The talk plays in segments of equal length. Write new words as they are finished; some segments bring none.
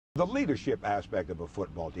The leadership aspect of a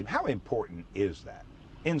football team, how important is that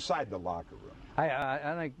inside the locker room?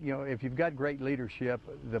 I think, if you've got great leadership,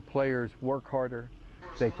 the players work harder,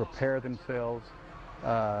 they prepare themselves,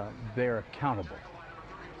 they're accountable.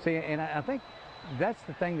 See, and I think that's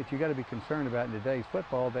the thing that you got to be concerned about in today's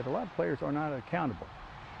football, that a lot of players are not accountable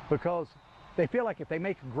because they feel like if they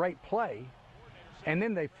make a great play and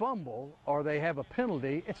then they fumble or they have a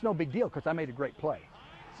penalty, it's no big deal because I made a great play.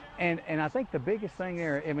 And I think the biggest thing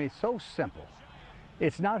there, it's so simple.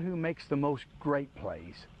 It's not who makes the most great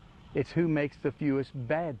plays. It's who makes the fewest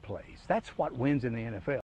bad plays. That's what wins in the NFL.